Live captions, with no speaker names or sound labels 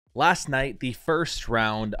Last night, the first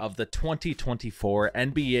round of the 2024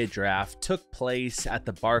 NBA draft took place at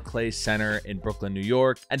the Barclays Center in Brooklyn, New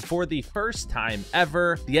York, and for the first time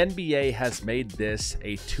ever, the NBA has made this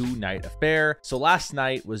a two-night affair. So last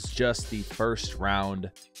night was just the first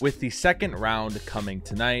round, with the second round coming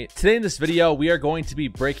tonight. Today in this video, we are going to be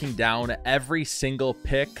breaking down every single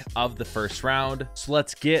pick of the first round. So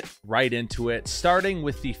let's get right into it, starting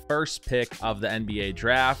with the first pick of the NBA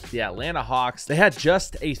draft, the Atlanta Hawks. They had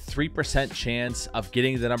just a 3% chance of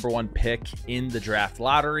getting the #1 pick in the draft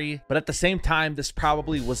lottery, but at the same time, this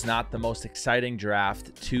probably was not the most exciting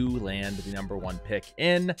draft to land the #1 pick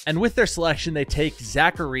in. And with their selection, they take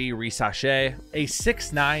Zachary Rissache, a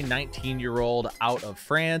 6'9", 19-year-old out of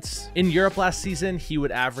France. In Europe last season, he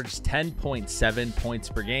would average 10.7 points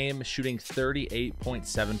per game, shooting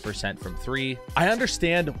 38.7% from three. I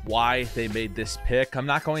understand why they made this pick. I'm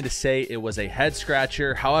not going to say it was a head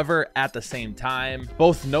scratcher. However, at the same time,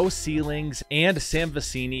 both No Ceilings and Sam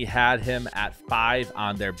Vecini had him at 5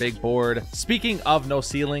 on their big board. Speaking of No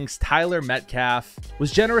Ceilings, Tyler Metcalf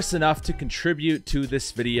was generous enough to contribute to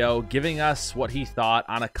this video, giving us what he thought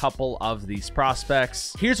on a couple of these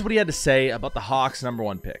prospects. Here's what he had to say about the Hawks'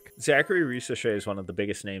 #1 pick. Zachary Rissache is one of the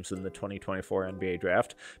biggest names in the 2024 NBA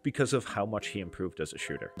draft because of how much he improved as a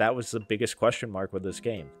shooter. That was the biggest question mark with this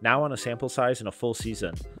game. Now on a sample size in a full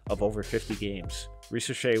season of over 50 games,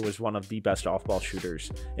 Rissache was one of the best off-ball shooters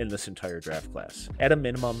in this entire draft class. At a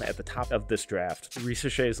minimum, at the top of this draft,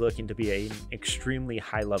 Rissache is looking to be an extremely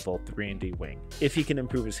high-level 3-and-D wing. If he can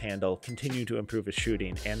improve his handle, continue to improve his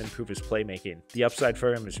shooting, and improve his playmaking, the upside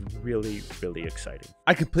for him is really, really exciting.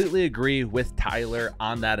 I completely agree with Tyler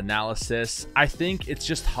on that analysis. I think it's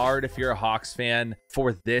just hard if you're a Hawks fan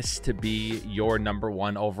for this to be your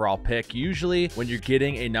 #1 overall pick. Usually when you're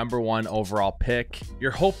getting a #1 overall pick,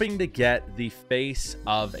 you're hoping to get the face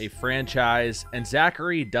of a franchise, and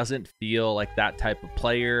Zachary doesn't feel like that type of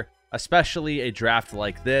player, especially a draft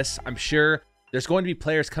like this. I'm sure there's going to be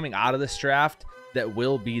players coming out of this draft that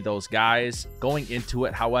will be those guys. Going into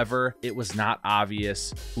it, however, it was not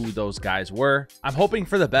obvious who those guys were. I'm hoping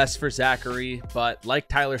for the best for Zachary, but like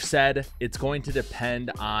Tyler said, it's going to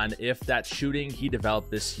depend on if that shooting he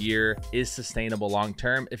developed this year is sustainable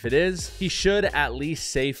long-term. If it is, he should at least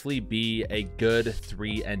safely be a good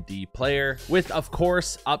 3-and-D player, with, of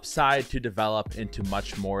course, upside to develop into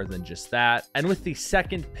much more than just that. And with the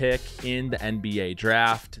second pick in the NBA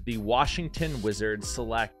draft, the Washington Wizards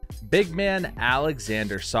select big man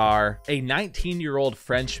Alexander Sarr, a 19-year-old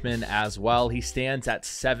Frenchman as well. He stands at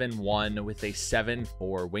 7'1" with a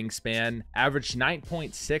 7'4" wingspan, averaged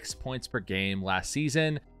 9.6 points per game last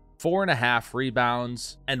season, 4.5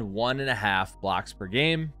 rebounds, and 1.5 blocks per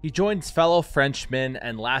game. He joins fellow Frenchman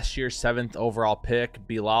and last year's 7th overall pick,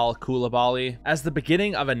 Bilal Coulibaly, as the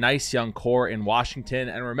beginning of a nice young core in Washington.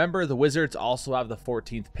 And remember, the Wizards also have the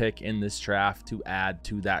 14th pick in this draft to add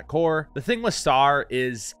to that core. The thing with Sarr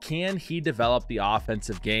is, can he develop the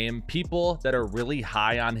offensive game? People that are really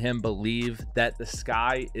high on him believe that the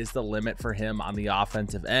sky is the limit for him on the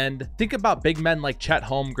offensive end. Think about big men like Chet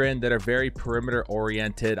Holmgren that are very perimeter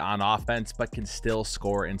oriented on offense, but can still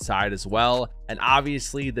score inside as well. And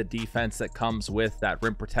obviously the defense that comes with that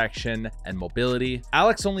rim protection and mobility.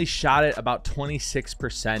 Alex only shot it about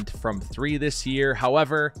 26% from 3 this year.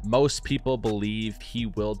 However, most people believe he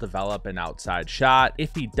will develop an outside shot.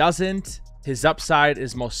 If he doesn't, his upside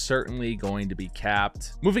is most certainly going to be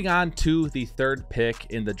capped. Moving on to the third pick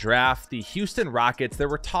in the draft, the Houston Rockets. There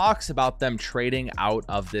were talks about them trading out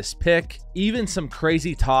of this pick. Even some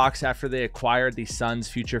crazy talks after they acquired the Suns'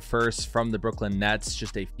 future first from the Brooklyn Nets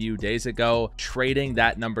just a few days ago, trading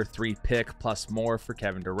that #3 pick plus more for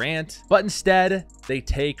Kevin Durant. But instead, they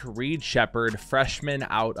take Reed Sheppard, freshman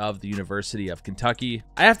out of the University of Kentucky.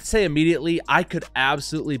 I have to say immediately, I could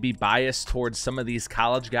absolutely be biased towards some of these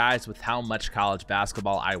college guys with how much college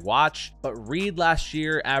basketball I watch, but Reed last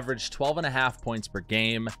year averaged 12.5 points per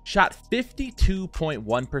game, shot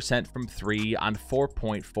 52.1% from 3 on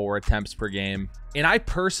 4.4 attempts per game. And I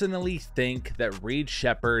personally think that Reed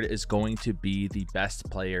Sheppard is going to be the best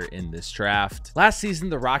player in this draft. Last season,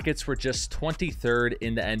 the Rockets were just 23rd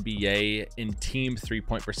in the NBA in team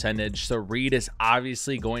three-point percentage, so Reed is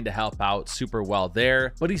obviously going to help out super well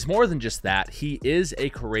there. But he's more than just that. He is a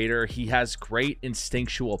creator. He has great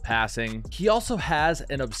instinctual passing. shooting. He also has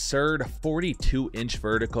an absurd 42-inch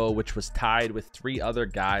vertical, which was tied with 3 other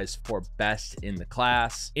guys for best in the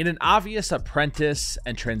class. In an obvious apprentice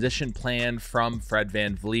and transition plan from Fred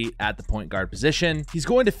VanVleet at the point guard position, he's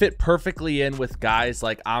going to fit perfectly in with guys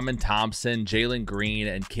like Amin Thompson, Jalen Green,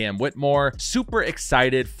 and Cam Whitmore. Super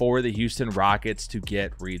excited for the Houston Rockets to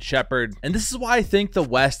get Reed Sheppard. And this is why I think the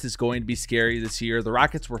West is going to be scary this year. The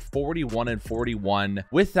Rockets were 41-41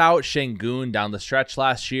 without Şengün down the stretch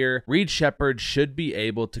last year. Reed Sheppard should be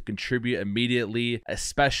able to contribute immediately,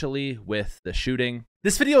 especially with the shooting.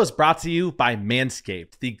 This video is brought to you by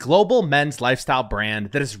Manscaped, the global men's lifestyle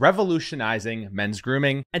brand that is revolutionizing men's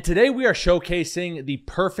grooming. And today we are showcasing the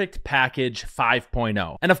Perfect Package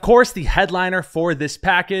 5.0. And of course, the headliner for this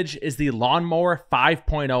package is the Lawnmower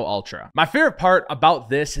 5.0 Ultra. My favorite part about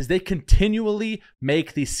this is they continually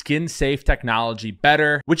make the skin-safe technology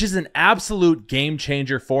better, which is an absolute game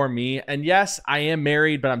changer for me. And yes, I am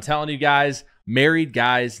married, but I'm telling you guys, married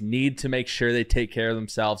guys need to make sure they take care of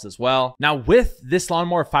themselves as well. Now, with this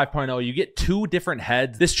Lawnmower 5.0, you get 2 different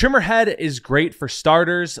heads. This trimmer head is great for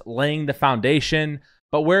starters, laying the foundation,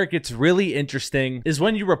 but where it gets really interesting is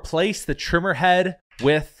when you replace the trimmer head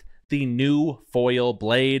with the new foil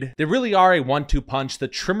blade. They really are a 1-2 punch. The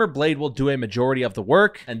trimmer blade will do a majority of the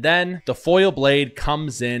work, and then the foil blade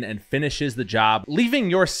comes in and finishes the job, leaving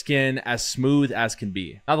your skin as smooth as can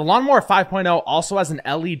be. Now, the Lawnmower 5.0 also has an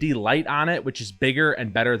LED light on it, which is bigger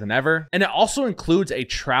and better than ever. And it also includes a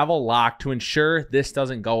travel lock to ensure this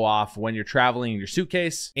doesn't go off when you're traveling in your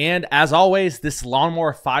suitcase. And as always, this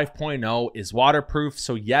Lawnmower 5.0 is waterproof.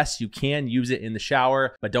 So yes, you can use it in the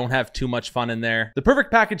shower, but don't have too much fun in there. The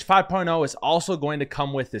Perfect Package 5.0 is also going to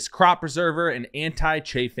come with this crop preserver, an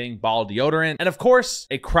anti-chafing ball deodorant, and of course,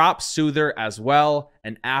 a crop soother as well,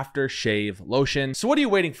 an aftershave lotion. So what are you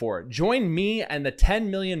waiting for? Join me and the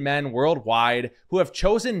 10 million men worldwide who have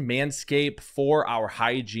chosen Manscaped for our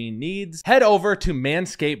hygiene needs. Head over to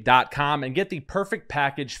manscaped.com and get the Perfect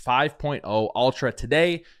Package 5.0 Ultra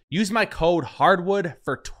today. Use my code HARDWOOD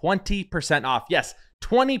for 20% off. Yes,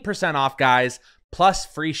 20% off, guys, plus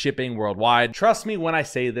free shipping worldwide. Trust me when I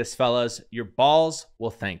say this, fellas, your balls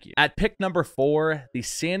will thank you. At pick number 4, the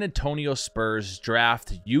San Antonio Spurs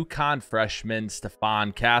draft UConn freshman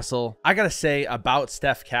Stephon Castle. I gotta say about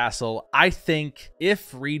Steph Castle, I think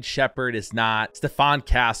if Reed Sheppard is not, Stephon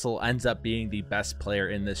Castle ends up being the best player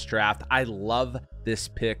in this draft. I love this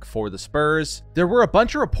pick for the Spurs. There were a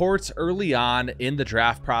bunch of reports early on in the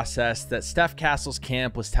draft process that Steph Castle's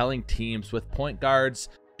camp was telling teams with point guards,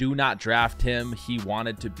 do not draft him. He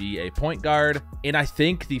wanted to be a point guard. And I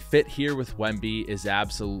think the fit here with Wemby is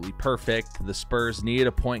absolutely perfect. The Spurs needed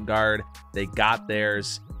a point guard. They got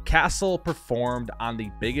theirs. Castle performed on the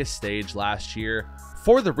biggest stage last year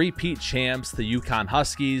for the repeat champs, the UConn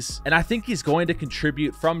Huskies, and I think he's going to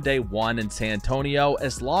contribute from day one in San Antonio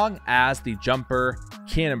as long as the jumper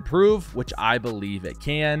can improve, which I believe it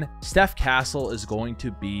can. Steph Castle is going to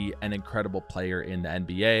be an incredible player in the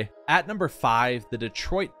NBA. At number 5, the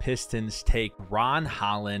Detroit Pistons take Ron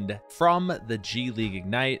Holland from the G League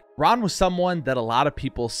Ignite. Ron was someone that a lot of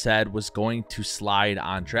people said was going to slide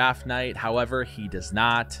on draft night. However, he does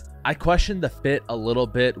not. I question the fit a little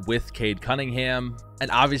bit with Cade Cunningham,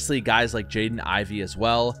 and obviously guys like Jaden Ivey as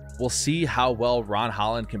well. We'll see how well Ron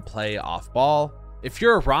Holland can play off ball. If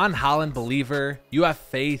you're a Ron Holland believer, you have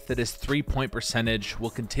faith that his three-point percentage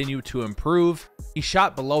will continue to improve. He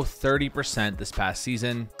shot below 30% this past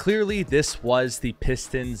season. Clearly, this was the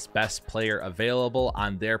Pistons' best player available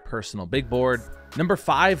on their personal big board. Number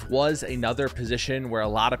 5 was another position where a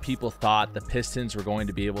lot of people thought the Pistons were going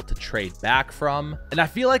to be able to trade back from. And I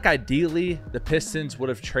feel like ideally the Pistons would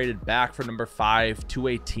have traded back for number 5 to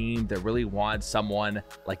a team that really wanted someone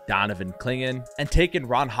like Donovan Clingan and taken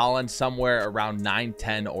Ron Holland somewhere around 9,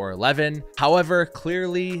 10, or 11. However,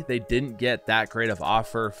 clearly they didn't get that great of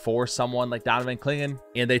offer for someone like Donovan Clingan,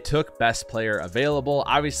 and they took best player available.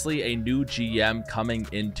 Obviously, a new GM coming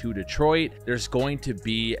into Detroit. There's going to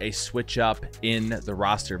be a switch up in the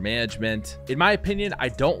roster management. In my opinion, I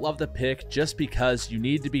don't love the pick just because you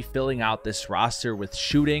need to be filling out this roster with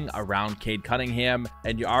shooting around Cade Cunningham,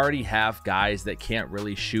 and you already have guys that can't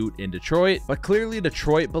really shoot in Detroit. But clearly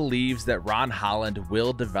Detroit believes that Ron Holland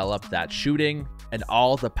will develop that shooting, and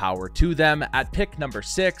all the power to them. At pick number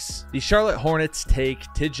 6, the Charlotte Hornets take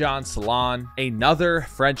Tidjane Salaün, another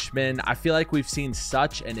Frenchman. I feel like we've seen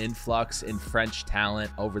such an influx in French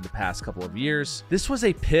talent over the past couple of years. This was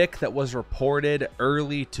a pick that was reported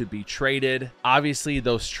early to be traded. Obviously,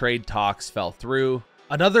 those trade talks fell through.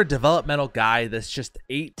 Another developmental guy that's just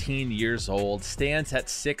 18 years old, stands at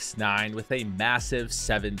 6'9" with a massive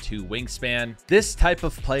 7'2" wingspan. This type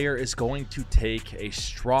of player is going to take a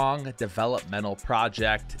strong developmental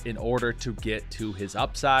project in order to get to his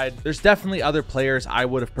upside. There's definitely other players I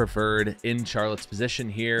would have preferred in Charlotte's position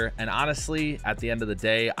here, and honestly, at the end of the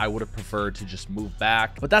day, I would have preferred to just move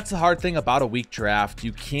back. But that's the hard thing about a weak draft.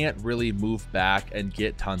 You can't really move back and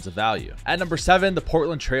get tons of value. At number 7, the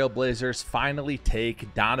Portland Trail Blazers finally take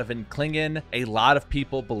Donovan Clingan. A lot of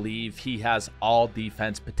people believe he has all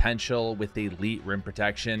defense potential with elite rim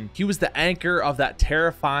protection. He was the anchor of that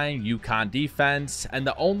terrifying UConn defense, and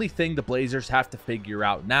the only thing the Blazers have to figure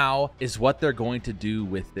out now is what they're going to do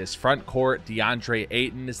with this front court. DeAndre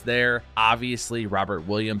Ayton is there, obviously Robert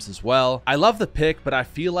Williams as well. I love the pick, but I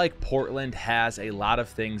feel like Portland has a lot of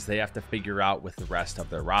things they have to figure out with the rest of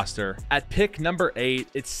their roster. At pick number 8,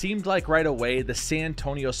 it seemed like right away the San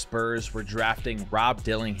Antonio Spurs were drafting Rob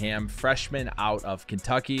Dillingham, freshman out of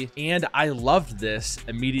Kentucky, and I loved this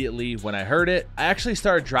immediately when I heard it. I actually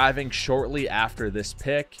started driving shortly after this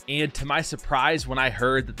pick, and to my surprise, when I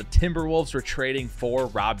heard that the Timberwolves were trading for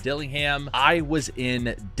Rob Dillingham, I was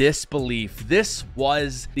in disbelief. This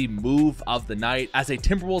was the move of the night. As a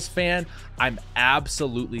Timberwolves fan, I'm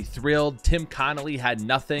absolutely thrilled. Tim Connolly had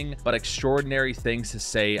nothing but extraordinary things to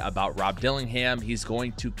say about Rob Dillingham. He's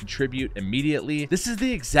going to contribute immediately. This is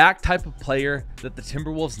the exact type of player that the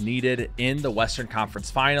Timberwolves needed in the Western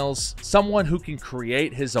Conference Finals. Someone who can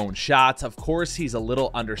create his own shots. Of course, he's a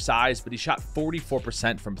little undersized, but he shot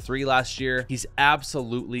 44% from 3 last year. He's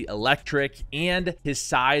absolutely electric, and his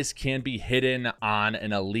size can be hidden on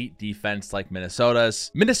an elite defense like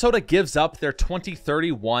Minnesota's. Minnesota gives up their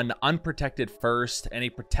 2031 unprotected first and a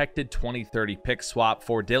protected 2030 pick swap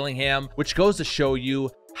for Dillingham, which goes to show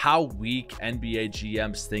you how weak NBA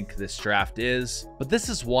GMs think this draft is. But this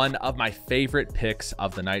is one of my favorite picks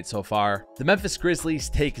of the night so far. The Memphis Grizzlies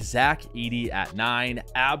take Zach Edey at 9.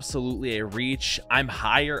 Absolutely a reach. I'm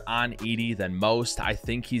higher on Edey than most. I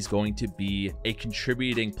think he's going to be a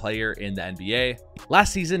contributing player in the NBA.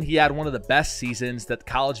 Last season, he had one of the best seasons that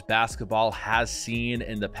college basketball has seen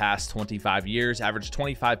in the past 25 years. Averaged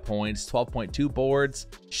 25 points, 12.2 boards,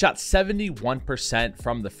 shot 71%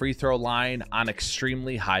 from the free throw line on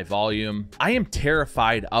extremely high volume. I am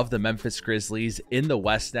terrified of the Memphis Grizzlies in the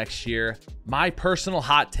West next year. My personal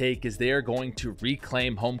hot take is they are going to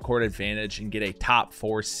reclaim home court advantage and get a top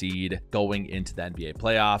 4 seed going into the NBA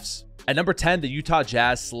playoffs. At number 10, the Utah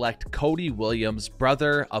Jazz select Cody Williams,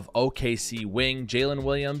 brother of OKC wing Jalen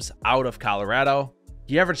Williams out of Colorado.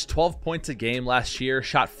 He averaged 12 points a game last year,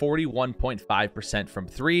 shot 41.5% from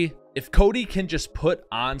 3. If Cody can just put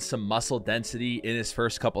on some muscle density in his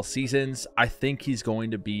first couple seasons, I think he's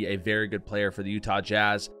going to be a very good player for the Utah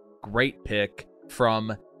Jazz. Great pick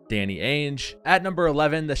from Danny Ainge. At number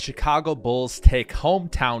 11, the Chicago Bulls take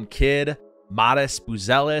hometown kid Matas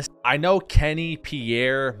Buzelis. I know Kenny,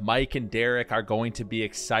 Pierre, Mike, and Derek are going to be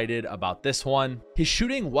excited about this one. His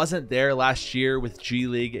shooting wasn't there last year with G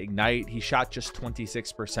League Ignite. He shot just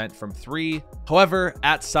 26% from 3. However,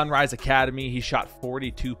 at Sunrise Academy, he shot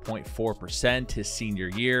 42.4% his senior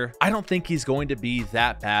year. I don't think he's going to be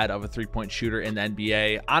that bad of a three-point shooter in the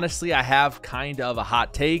NBA. Honestly, I have kind of a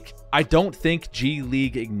hot take. I don't think G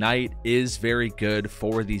League Ignite is very good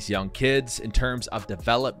for these young kids in terms of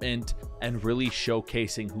development and really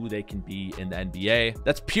showcasing who they can be in the NBA.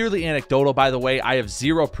 That's purely anecdotal, by the way. I have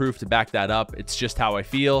zero proof to back that up. It's just how I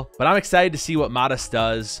feel. But I'm excited to see what Matas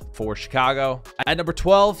does for Chicago. At number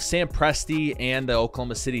 12, Sam Presti and the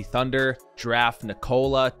Oklahoma City Thunder draft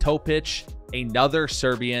Nikola Topic, another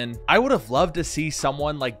Serbian. I would have loved to see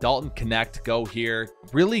someone like Dalton Connect go here,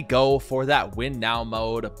 really go for that win now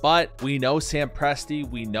mode, but we know Sam Presti,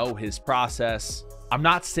 we know his process. I'm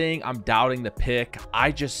not saying I'm doubting the pick.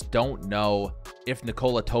 I just don't know if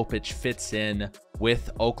Nikola Topic fits in with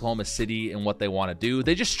Oklahoma City and what they want to do.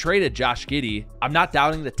 They just traded Josh Giddey. I'm not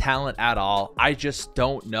doubting the talent at all. I just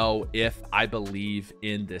don't know if I believe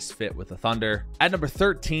in this fit with the Thunder. At number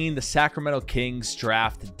 13, the Sacramento Kings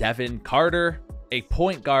draft Devin Carter, a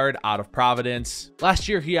point guard out of Providence. Last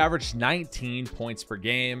year, he averaged 19 points per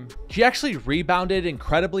game. He actually rebounded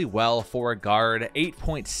incredibly well for a guard,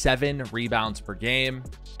 8.7 rebounds per game,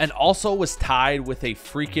 and also was tied with a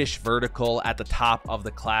freakish vertical at the top of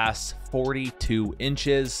the class, 42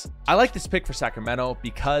 inches. I like this pick for Sacramento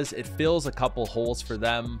because it fills a couple holes for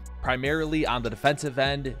them. Primarily on the defensive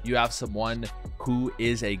end, you have someone who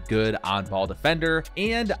is a good on-ball defender,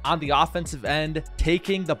 and on the offensive end,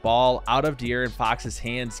 taking the ball out of De'Aaron Fox's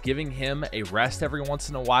hands, giving him a rest every once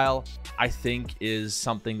in a while, I think is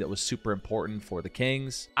something that was super important for the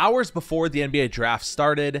Kings. Hours before the NBA draft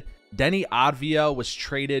started, Denny Advia was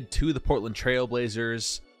traded to the Portland Trail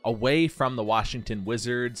Blazers away from the Washington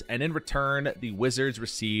Wizards, and in return, the Wizards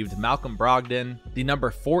received Malcolm Brogdon, the number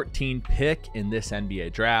 14 pick in this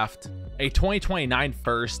NBA draft, a 2029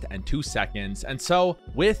 first and 2 seconds. And so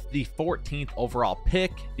with the 14th overall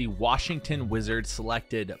pick, the Washington Wizards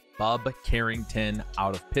selected Bub Carrington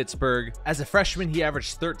out of Pittsburgh. As a freshman, he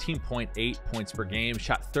averaged 13.8 points per game,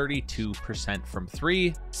 shot 32% from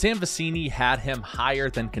 3. Sam Vecini had him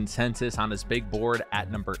higher than consensus on his big board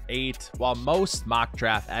at number 8, while most mock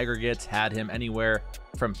draft aggregates had him anywhere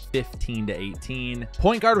from 15 to 18.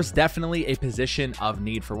 Point guard was definitely a position of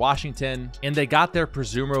need for Washington, and they got their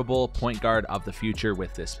presumable point guard of the future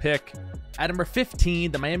with this pick. At number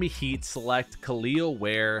 15, the Miami Heat select Khalil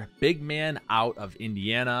Ware, big man out of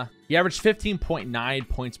Indiana. He averaged 15.9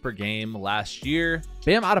 points per game last year.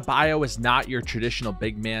 Bam Adebayo is not your traditional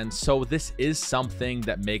big man, so this is something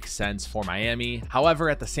that makes sense for Miami. However,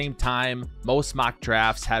 at the same time, most mock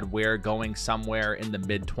drafts had Ware going somewhere in the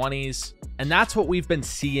mid-20s. And that's what we've been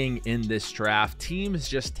seeing in this draft. Teams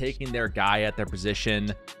just taking their guy at their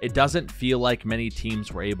position. It doesn't feel like many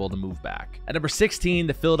teams were able to move back. At number 16,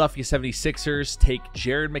 the Philadelphia 76ers take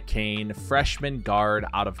Jared McCain, freshman guard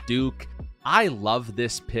out of Duke. I love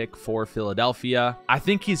this pick for Philadelphia. I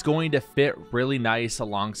think he's going to fit really nice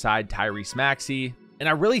alongside Tyrese Maxey. And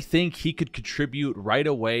I really think he could contribute right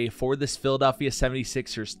away for this Philadelphia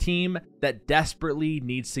 76ers team that desperately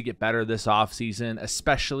needs to get better this offseason,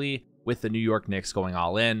 especially with the New York Knicks going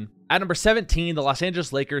all in. At number 17, the Los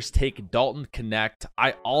Angeles Lakers take Dalton Knecht.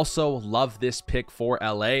 I also love this pick for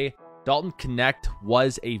LA. Dalton Knecht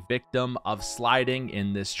was a victim of sliding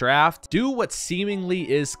in this draft, due what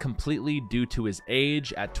seemingly is completely due to his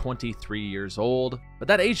age at 23 years old. But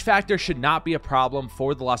that age factor should not be a problem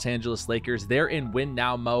for the Los Angeles Lakers. They're in win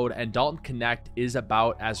now mode, and Dalton Knecht is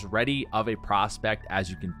about as ready of a prospect as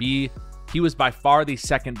you can be. He was by far the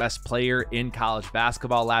second best player in college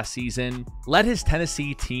basketball last season, led his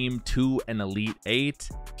Tennessee team to an Elite 8.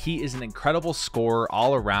 He is an incredible scorer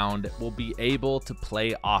all around, will be able to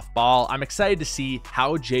play off ball. I'm excited to see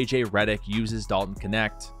how JJ Redick uses Dalton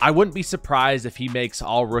Knecht. I wouldn't be surprised if he makes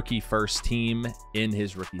all rookie first team in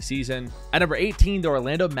his rookie season. At number 18, the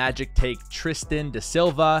Orlando Magic take Tristan da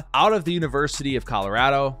Silva out of the University of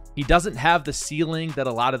Colorado. He doesn't have the ceiling that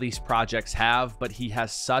a lot of these projects have, but he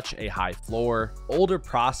has such a high floor. Older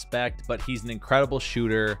prospect, but he's an incredible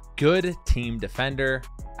shooter, good team defender.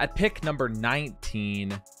 At pick number 19,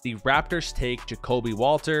 the Raptors take Jacoby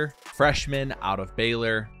Walter, freshman out of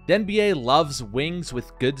Baylor. The NBA loves wings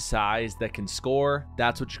with good size that can score.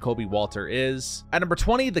 That's what Jacoby Walter is. At number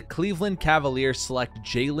 20, the Cleveland Cavaliers select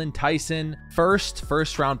Jalen Tyson,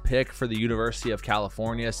 first round pick for the University of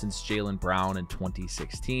California since Jaylen Brown in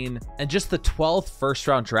 2016, and just the 12th first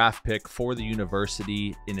round draft pick for the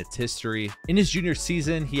university in its history. In his junior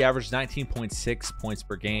season, he averaged 19.6 points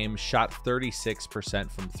per game, shot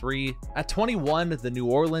 36% from 3. At 21, the New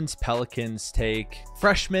Orleans Pelicans take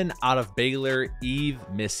freshman out of Baylor, Yves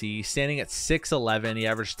Missi. Standing at 6'11", he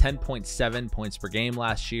averaged 10.7 points per game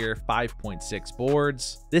last year, 5.6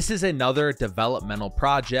 boards. This is another developmental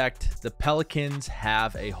project. The Pelicans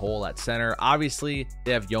have a hole at center. Obviously,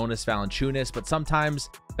 they have Jonas Valanciunas, but sometimes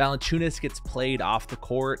Valanciunas gets played off the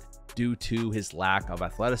court due to his lack of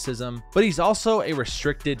athleticism, but he's also a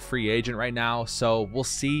restricted free agent right now, so we'll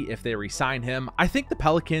see if they re-sign him. I think the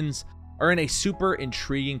Pelicans are in a super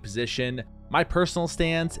intriguing position. My personal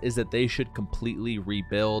stance is that they should completely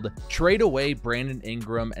rebuild, trade away Brandon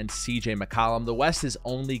Ingram and CJ McCollum. The West is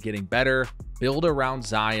only getting better. Build around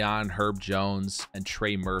Zion, Herb Jones, and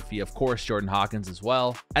Trey Murphy. Of course, Jordan Hawkins as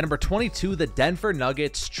well. At number 22, the Denver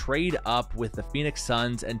Nuggets trade up with the Phoenix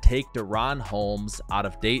Suns and take DaRon Holmes out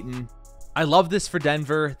of Dayton. I love this for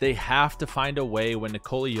Denver. They have to find a way when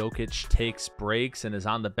Nikola Jokic takes breaks and is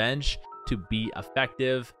on the bench to be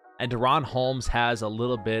effective. And DaRon Holmes has a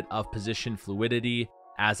little bit of position fluidity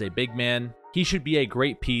as a big man. He should be a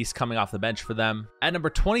great piece coming off the bench for them. At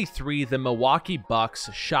number 23, the Milwaukee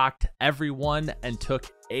Bucks shocked everyone and took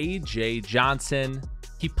AJ Johnson.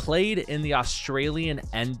 He played in the Australian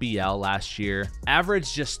NBL last year,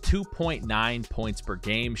 averaged just 2.9 points per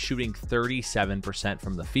game, shooting 37%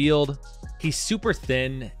 from the field. He's super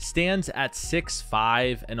thin, stands at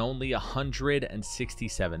 6'5" and only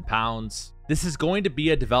 167 pounds. This is going to be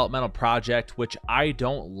a developmental project, which I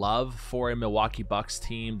don't love for a Milwaukee Bucks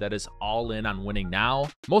team that is all in on winning now.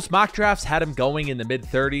 Most mock drafts had him going in the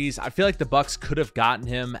mid-30s. I feel like the Bucks could have gotten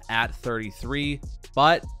him at 33,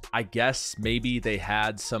 but I guess maybe they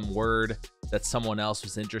had some word that someone else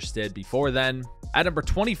was interested before then. At number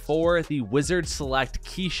 24, the Wizards select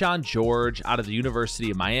Keyshawn George out of the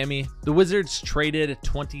University of Miami. The Wizards traded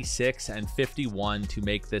 26 and 51 to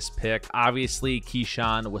make this pick. Obviously,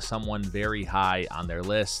 Keyshawn was someone very high on their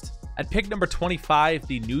list. At pick number 25,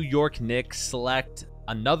 the New York Knicks select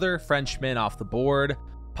another Frenchman off the board,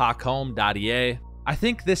 Pacome Dadier. I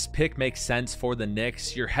think this pick makes sense for the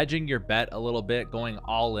Knicks. You're hedging your bet a little bit, going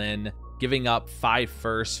all in, giving up 5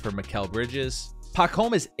 firsts for Mikal Bridges.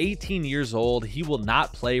 Pacome is 18 years old. He will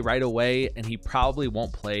not play right away, and he probably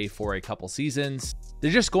won't play for a couple seasons.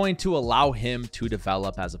 They're just going to allow him to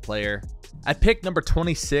develop as a player. At pick number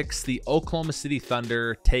 26, the Oklahoma City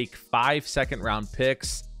Thunder take 5 second-round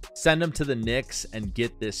picks, send them to the Knicks, and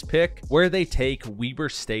get this pick, where they take Weber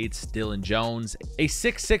State's Dylan Jones, a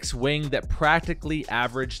 6'6" wing that practically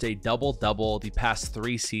averaged a double-double the past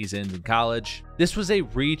 3 seasons in college. This was a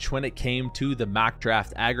reach when it came to the mock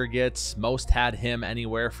draft aggregates. Most had him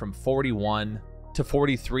anywhere from 41 to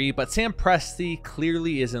 43, but Sam Presti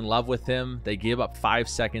clearly is in love with him. They gave up 5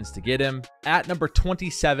 seconds to get him. At number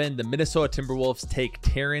 27, the Minnesota Timberwolves take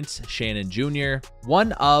Terrence Shannon Jr.,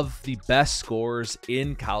 one of the best scorers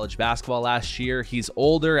in college basketball last year. He's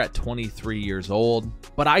older at 23 years old,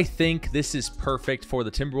 but I think this is perfect for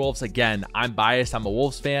the Timberwolves. Again, I'm biased. I'm a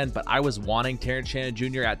Wolves fan, but I was wanting Terrence Shannon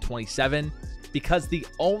Jr. at 27 because the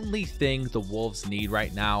only thing the Wolves need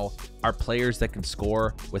right now are players that can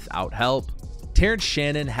score without help. Terrence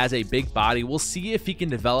Shannon has a big body. We'll see if he can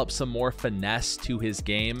develop some more finesse to his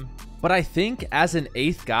game. But I think as an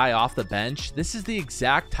 8th guy off the bench, this is the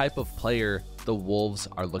exact type of player the Wolves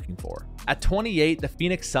are looking for. At 28, the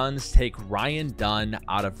Phoenix Suns take Ryan Dunn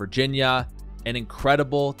out of Virginia, an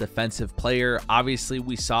incredible defensive player. Obviously,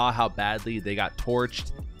 we saw how badly they got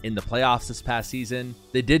torched in the playoffs this past season.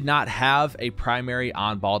 They did not have a primary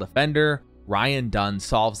on-ball defender. Ryan Dunn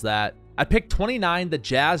solves that. At pick 29, the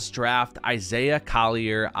Jazz draft Isaiah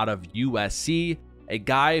Collier out of USC, a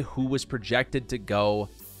guy who was projected to go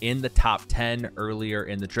in the top 10 earlier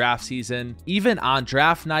in the draft season. Even on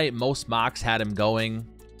draft night, most mocks had him going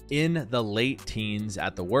in the late teens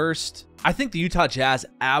at the worst. I think the Utah Jazz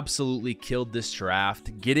absolutely killed this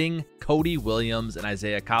draft, getting Cody Williams and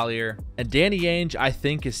Isaiah Collier. And Danny Ainge, I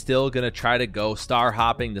think, is still going to try to go star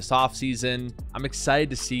hopping this offseason. I'm excited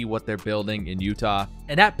to see what they're building in Utah.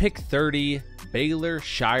 And at pick 30, Baylor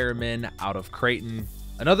Shireman out of Creighton.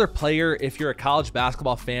 Another player, if you're a college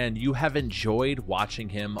basketball fan, you have enjoyed watching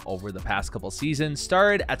him over the past couple seasons.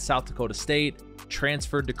 Started at South Dakota State,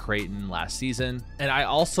 transferred to Creighton last season. And I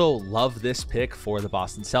also love this pick for the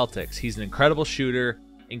Boston Celtics. He's an incredible shooter,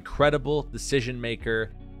 incredible decision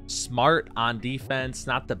maker, smart on defense,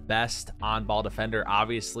 not the best on-ball defender.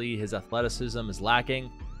 Obviously, his athleticism is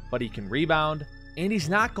lacking, but he can rebound. And he's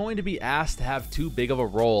not going to be asked to have too big of a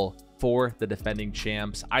role for the defending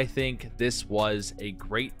champs. I think this was a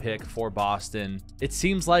great pick for Boston. It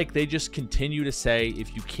seems like they just continue to say,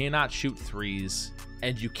 if you cannot shoot threes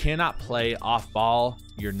and you cannot play off ball,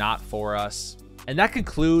 you're not for us. And that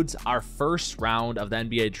concludes our first round of the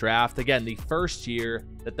NBA draft. Again, the first year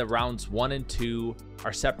that the rounds 1 and 2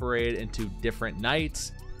 are separated into different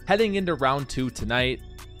nights. Heading into round 2 tonight,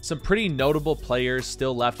 some pretty notable players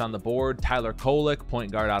still left on the board. Tyler Kolek,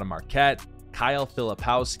 point guard out of Marquette. Kyle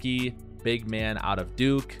Filipowski, big man out of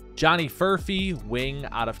Duke. Johnny Furphy, wing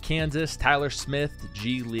out of Kansas. Tyler Smith,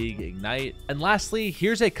 G League Ignite. And lastly,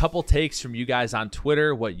 here's a couple takes from you guys on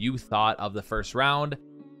Twitter, what you thought of the first round.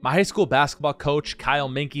 My high school basketball coach, Kyle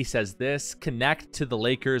Minke, says this: connect to the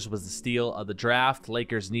Lakers was the steal of the draft.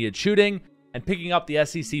 Lakers needed shooting, and picking up the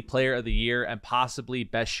SEC Player of the Year and possibly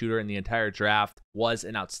best shooter in the entire draft was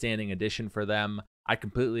an outstanding addition for them. I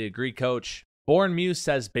completely agree, coach. Born Muse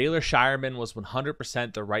says Baylor Shireman was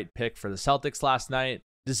 100% the right pick for the Celtics last night.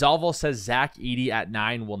 Desolvo says Zach Edey at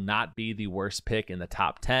 9 will not be the worst pick in the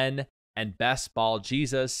top 10. And Best Ball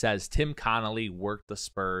Jesus says Tim Connolly worked the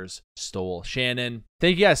Spurs, stole Shannon.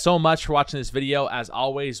 Thank you guys so much for watching this video. As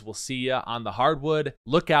always, we'll see you on the Hardwood.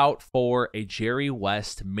 Look out for a Jerry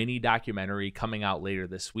West mini documentary coming out later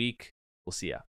this week. We'll see ya.